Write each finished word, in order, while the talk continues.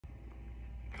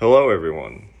Hello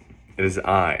everyone, it is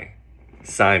I,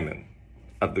 Simon,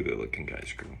 of the Good Looking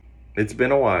Guys crew. It's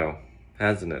been a while,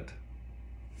 hasn't it?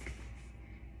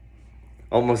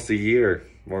 Almost a year,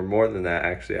 or more than that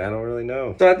actually, I don't really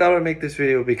know. So I thought I'd make this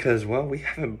video because, well, we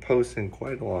haven't posted in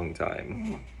quite a long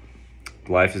time.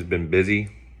 Life has been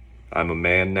busy, I'm a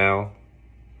man now,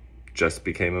 just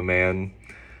became a man.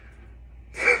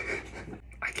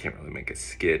 I can't really make a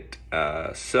skit,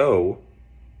 so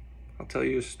I'll tell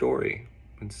you a story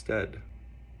instead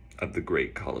of the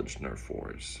great college nerf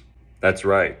wars. That's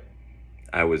right,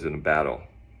 I was in a battle,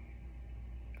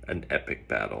 an epic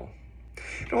battle.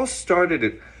 It all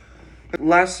started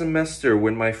last semester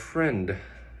when my friend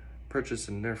purchased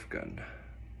a Nerf gun.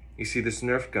 You see, this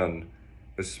Nerf gun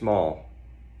was small,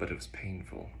 but it was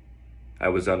painful. I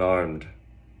was unarmed,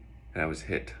 and I was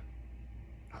hit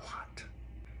a lot.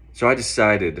 So I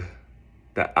decided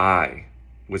that I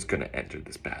was gonna enter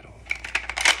this battle.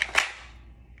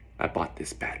 I bought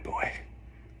this bad boy.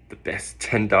 The best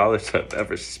 $10 I've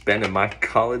ever spent in my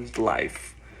college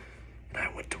life. And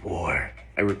I went to war.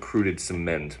 I recruited some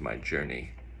men to my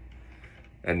journey.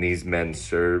 And these men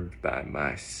served by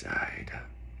my side.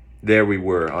 There we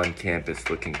were on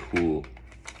campus looking cool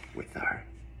with our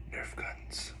Nerf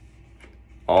guns.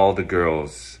 All the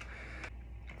girls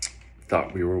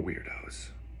thought we were weirdos,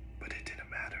 but it didn't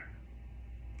matter.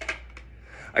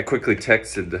 I quickly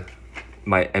texted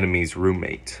my enemy's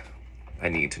roommate. I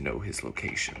need to know his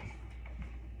location.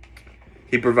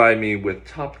 He provided me with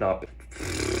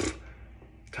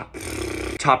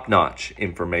top-notch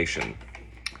information.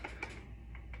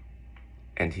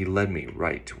 And he led me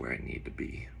right to where I need to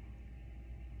be.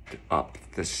 Up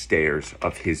the stairs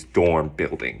of his dorm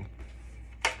building.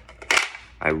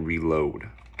 I reload.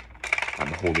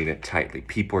 I'm holding it tightly.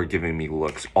 People are giving me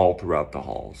looks all throughout the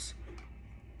halls.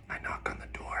 I knock on the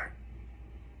door.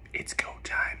 It's go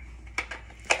time.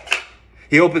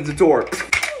 He opens the door.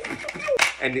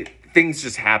 And things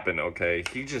just happen, okay?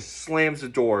 He just slams the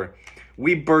door.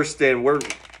 We burst in. We're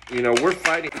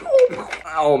fighting.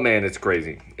 Oh man, it's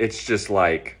crazy. It's just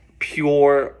like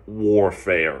pure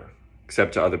warfare.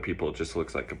 Except to other people, it just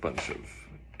looks like a bunch of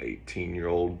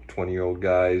 18-year-old, 20-year-old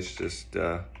guys just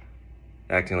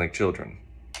acting like children.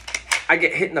 I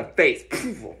get hit in the face,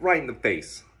 right in the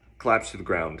face. Collapse to the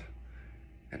ground,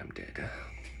 and I'm dead.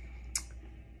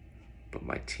 But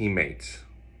my teammates,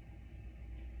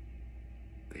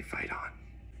 they fight on.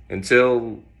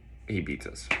 Until he beats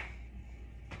us.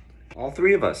 All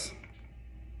three of us.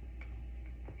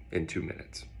 In 2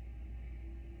 minutes.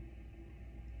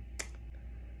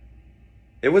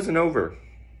 It wasn't over.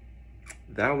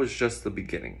 That was just the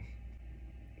beginning.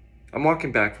 I'm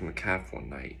walking back from the calf one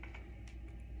night.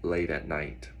 Late at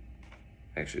night.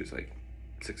 Actually, it was like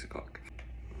 6 o'clock.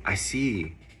 I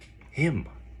see him,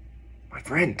 my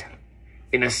friend,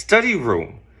 in a study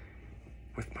room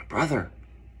with my brother.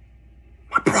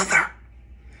 My brother!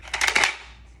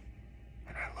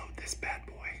 And I load this bad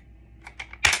boy.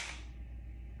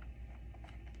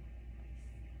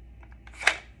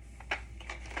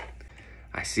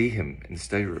 I see him in the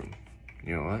study room.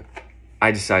 You know what?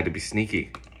 I decide to be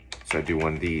sneaky. So I do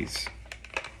one of these.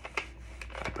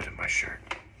 I put in my shirt.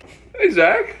 Hey,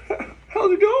 Zach. How's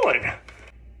it going?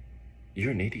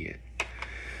 You're an idiot.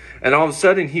 And all of a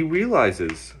sudden, he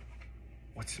realizes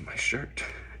what's in my shirt.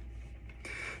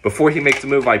 Before he makes a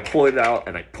move, I pull it out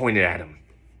and I point it at him.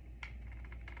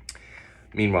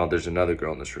 Meanwhile, there's another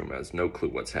girl in this room who has no clue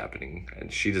what's happening.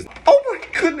 And she just, oh my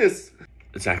goodness!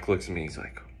 Zach looks at me, he's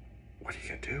like, what are you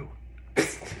gonna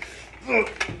do?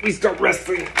 We start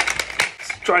wrestling.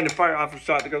 Trying to fire off a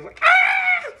shot. The girl's like,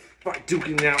 ah! Start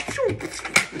duking now.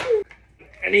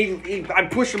 And I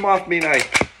push him off me and I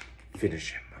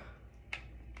finish him.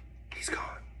 He's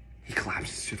gone. He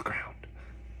collapses to the ground.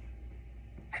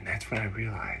 And that's when I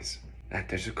realize that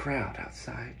there's a crowd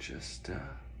outside just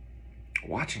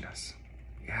watching us.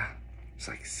 Yeah, it's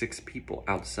like 6 people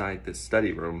outside this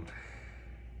study room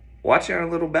watching our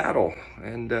little battle.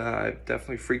 And I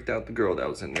definitely freaked out the girl that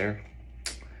was in there.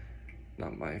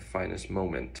 Not my finest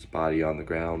moment. Body on the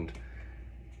ground.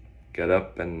 Get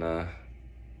up and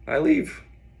I leave.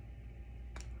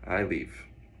 I leave.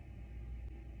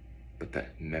 But the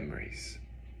memories,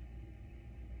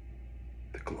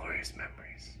 the glorious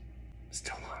memories,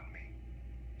 still on me.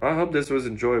 I hope this was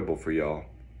enjoyable for y'all.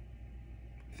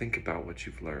 Think about what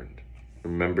you've learned.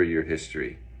 Remember your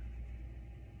history.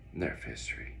 Nerf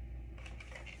history.